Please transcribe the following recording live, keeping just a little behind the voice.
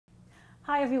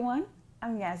Hi everyone,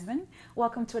 I'm Yasmin.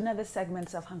 Welcome to another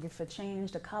segment of Hungry for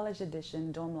Change, the college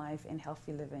edition, dorm life and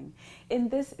healthy living. In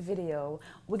this video,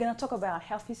 we're going to talk about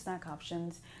healthy snack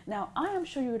options. Now, I am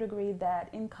sure you would agree that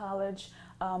in college,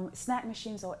 snack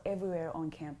machines are everywhere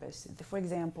on campus. For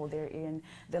example, they're in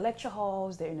the lecture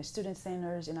halls, they're in the student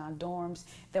centers, in our dorms,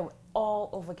 they're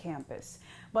all over campus.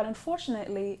 But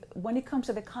unfortunately, when it comes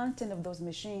to the content of those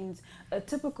machines, a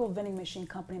typical vending machine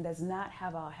company does not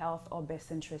have our health or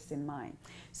best interests in mind.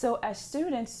 So as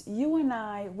students, you and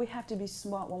I, we have to be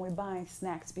smart when we're buying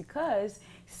snacks, because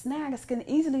snacks can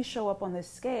easily show up on the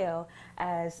scale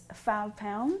as 5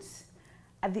 pounds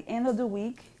at the end of the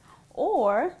week,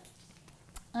 or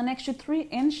an extra 3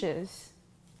 inches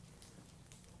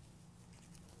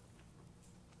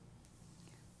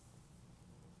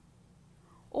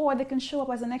or they can show up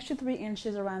as an extra 3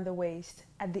 inches around the waist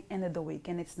at the end of the week,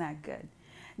 and it's not good.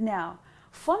 Now,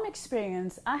 from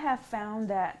experience, I have found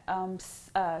that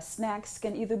snacks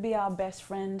can either be our best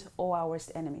friend or our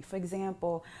worst enemy. For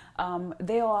example,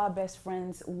 they are our best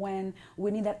friends when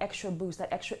we need that extra boost,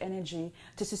 that extra energy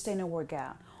to sustain a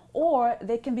workout. Or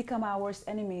they can become our worst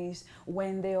enemies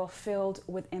when they are filled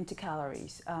with empty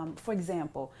calories. For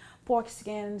example, pork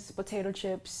skins, potato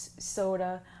chips,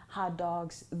 soda, hot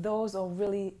dogs, those are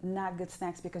really not good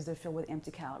snacks because they're filled with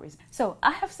empty calories. So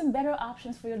I have some better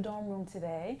options for your dorm room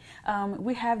today.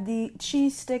 We have the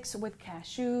cheese sticks with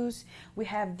cashews. We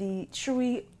have the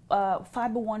chewy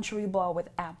Fiber One chewy bar with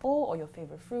apple or your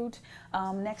favorite fruit.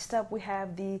 Next up, we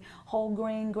have the whole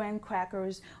grain graham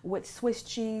crackers with Swiss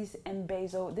cheese and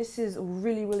basil. This is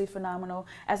really phenomenal.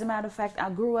 As a matter of fact, I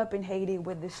grew up in Haiti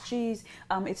with this cheese.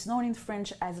 It's known in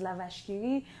French as la vache qui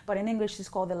rit, but in English it's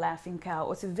called the laughing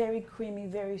cow. It's a very creamy,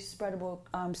 very spreadable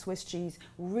Swiss cheese.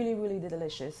 Really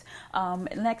delicious.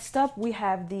 Next up, we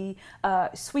have the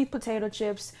sweet potato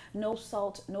chips, no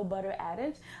salt, no butter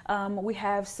added. We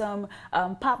have some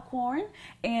popcorn,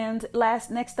 and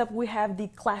next up we have the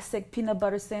classic peanut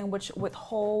butter sandwich with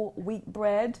whole wheat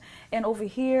bread, and over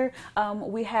here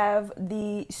we have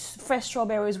the fresh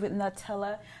strawberries with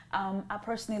Nutella. I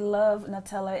personally love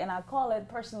Nutella, and I call it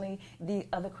personally the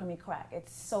other creamy crack.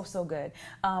 It's so good.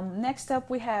 Next up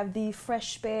we have the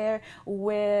fresh pear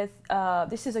with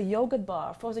this is a yogurt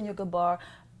bar, frozen yogurt bar,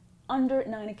 under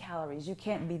 90 calories. You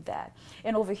can't beat that.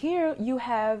 And over here you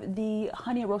have the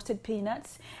honey roasted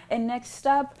peanuts, and next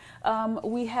up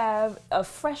we have a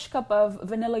fresh cup of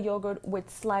vanilla yogurt with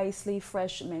slicely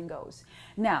fresh mangoes.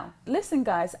 Now listen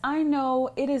guys, I know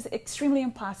it is extremely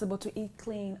impossible to eat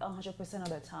clean 100% of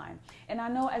the time, and I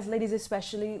know as ladies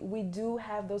especially, we do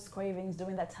have those cravings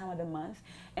during that time of the month,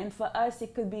 and for us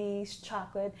it could be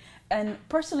chocolate. And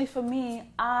personally for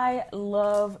me, I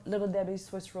love Little Debbie's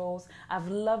Swiss rolls. I've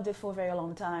loved it for a very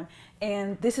long time,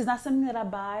 and this is not something that I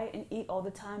buy and eat all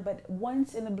the time, but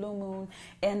once in a blue moon.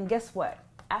 And guess what?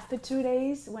 After 2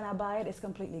 days, when I buy it, it's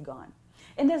completely gone.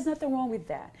 And there's nothing wrong with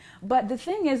that. But the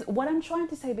thing is, what I'm trying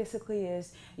to say basically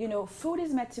is, you know, food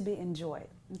is meant to be enjoyed,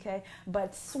 okay?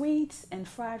 But sweets and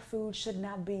fried food should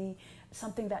not be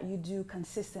something that you do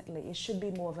consistently. It should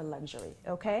be more of a luxury,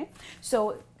 okay?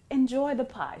 So enjoy the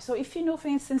pie. So if you know, for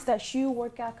instance, that you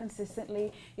work out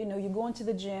consistently, you know, you go into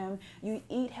the gym, you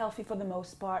eat healthy for the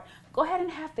most part, go ahead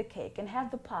and have the cake and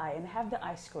have the pie and have the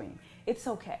ice cream. It's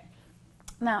okay.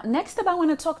 Now, next up I want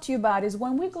to talk to you about is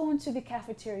when we go into the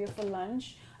cafeteria for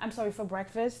for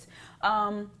breakfast.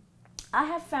 I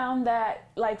have found that,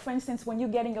 like for instance, when you're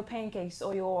getting your pancakes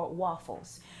or your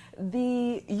waffles,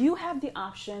 you have the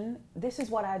option. This is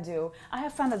what I do. I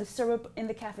have found that the syrup in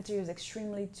the cafeteria is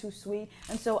extremely too sweet,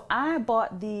 and so I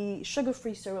bought the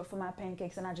sugar-free syrup for my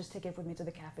pancakes, and I just take it with me to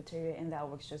the cafeteria, and that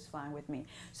works just fine with me.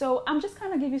 So I'm just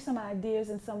kind of give you some ideas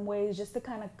in some ways just to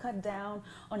kind of cut down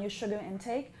on your sugar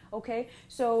intake, okay?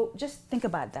 So just think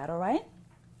about that, all right?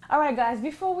 All right, guys,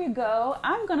 before we go,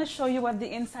 I'm going to show you what the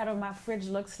inside of my fridge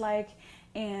looks like,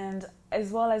 and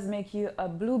as well as make you a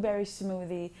blueberry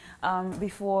smoothie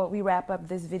before we wrap up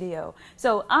this video.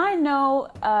 So I know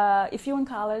if you're in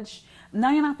college,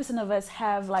 99% of us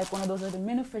have like one of those little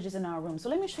mini fridges in our room. So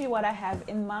let me show you what I have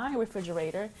in my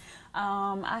refrigerator.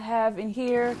 I have in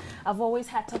here, I've always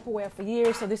had Tupperware for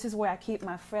years, so this is where I keep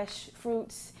my fresh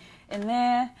fruits in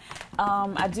there.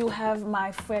 I do have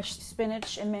my fresh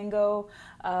spinach and mango.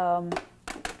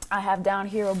 I have down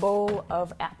here a bowl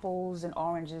of apples and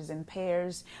oranges and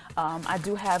pears. I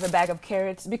do have a bag of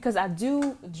carrots because I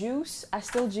do juice. I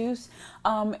still juice.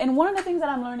 And one of the things that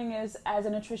I'm learning is, as a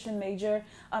nutrition major,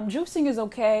 juicing is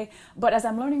okay, but as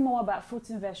I'm learning more about fruits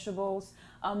and vegetables,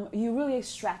 you're really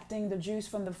extracting the juice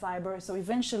from the fiber. So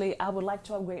eventually I would like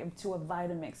to upgrade to a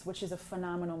Vitamix, which is a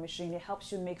phenomenal machine. It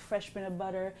helps you make fresh peanut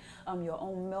butter, your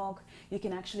own milk. You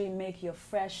can actually make your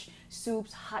fresh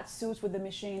soups, hot soups with the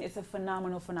machine. It's a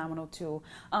phenomenal tool.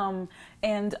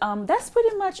 That's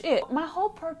pretty much it. My whole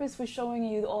purpose for showing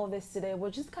you all this today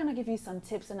was just kind of give you some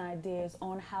tips and ideas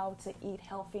on how to eat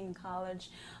healthy in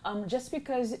college. Just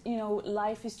because, you know,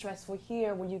 life is stressful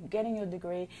here when you're getting your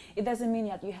degree, it doesn't mean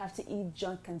that you have to eat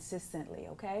junk consistently,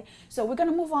 okay? So we're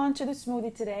gonna move on to the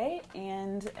smoothie today,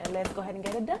 and let's go ahead and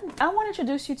get it done. I want to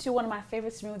introduce you to one of my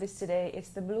favorite smoothies today. It's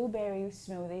the blueberry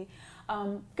smoothie.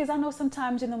 Because I know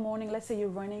sometimes in the morning, let's say you're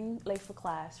running late for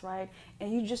class, right?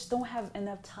 And you just don't have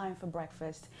enough time for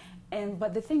breakfast.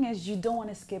 But the thing is, you don't want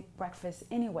to skip breakfast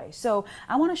anyway. So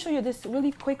I want to show you this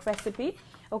really quick recipe,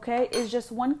 okay? It's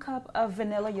just 1 cup of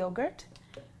vanilla yogurt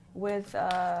with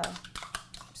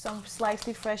some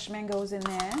sliced fresh mangoes in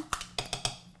there,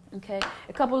 okay?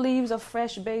 A couple leaves of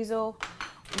fresh basil,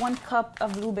 1 cup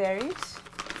of blueberries,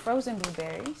 frozen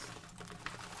blueberries.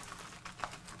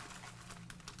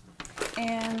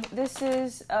 And this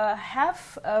is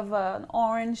half of an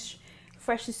orange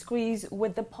freshly squeezed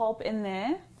with the pulp in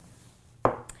there.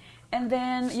 And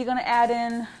then you're gonna add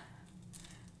in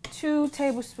 2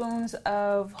 tablespoons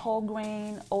of whole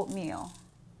grain oatmeal.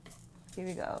 Here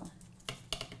we go.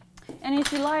 And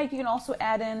if you like, you can also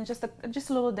add in just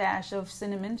a little dash of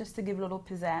cinnamon just to give a little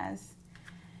pizzazz.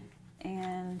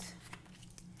 And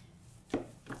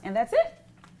that's it.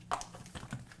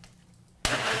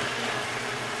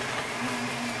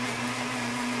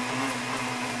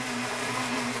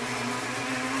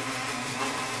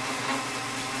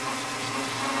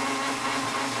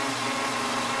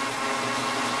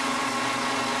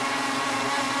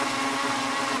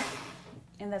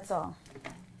 And that's all.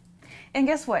 And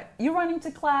guess what? You're running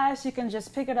to class, you can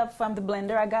just pick it up from the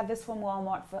blender. I got this from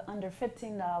Walmart for under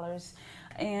 $15.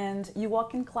 And you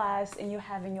walk in class and you're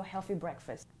having your healthy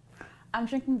breakfast. I'm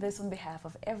drinking this on behalf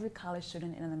of every college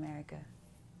student in America.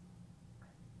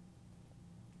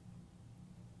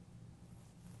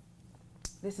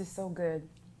 This is so good.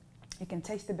 You can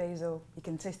taste the basil, you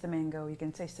can taste the mango, you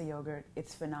can taste the yogurt.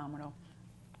 It's phenomenal.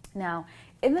 Now,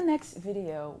 in the next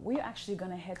video, we're actually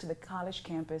going to head to the college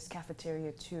campus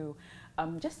cafeteria too,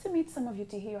 just to meet some of you,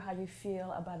 to hear how you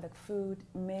feel about the food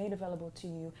made available to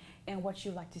you and what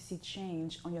you'd like to see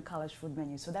change on your college food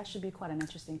menu. So that should be quite an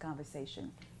interesting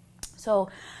conversation. So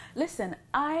listen,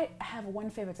 I have one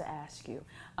favor to ask you.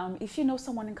 If you know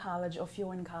someone in college, or if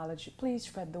you're in college, please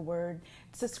spread the word,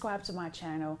 subscribe to my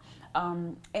channel.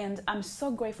 And I'm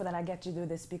so grateful that I get to do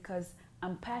this, because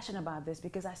I'm passionate about this,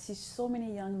 because I see so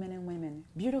many young men and women,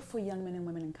 beautiful young men and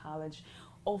women in college,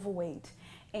 overweight.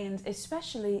 And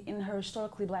especially in her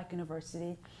historically Black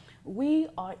university, we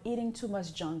are eating too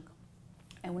much junk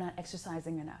and we're not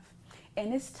exercising enough.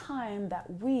 And it's time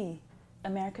that we,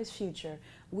 America's future,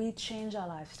 we change our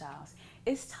lifestyles.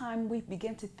 It's time we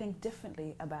begin to think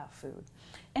differently about food.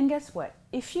 And guess what?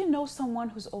 If you know someone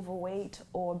who's overweight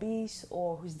or obese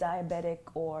or who's diabetic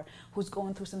or who's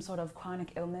going through some sort of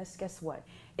chronic illness, guess what?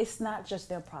 It's not just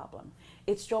their problem.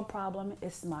 It's your problem,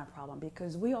 it's my problem,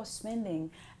 because we are spending,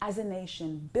 as a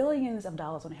nation, billions of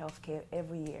dollars on healthcare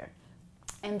every year.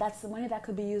 And that's the money that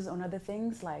could be used on other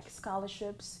things like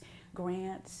scholarships,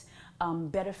 grants,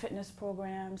 better fitness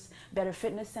programs, better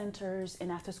fitness centers,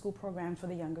 and after-school programs for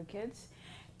the younger kids.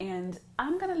 And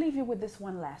I'm going to leave you with this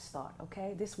one last thought,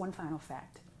 okay? This one final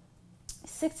fact.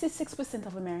 66%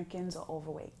 of Americans are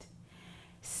overweight.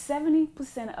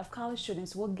 70% of college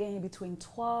students will gain between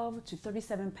 12 to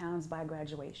 37 pounds by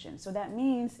graduation. So that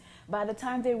means by the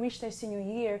time they reach their senior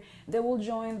year, they will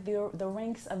join the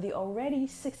ranks of the already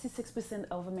 66%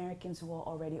 of Americans who are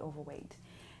already overweight.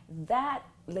 That,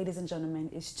 ladies and gentlemen,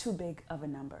 is too big of a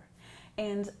number.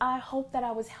 And I hope that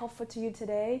I was helpful to you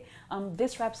today.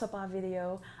 This wraps up our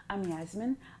video. I'm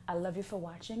Yasmin. I love you for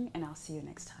watching, and I'll see you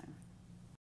next time.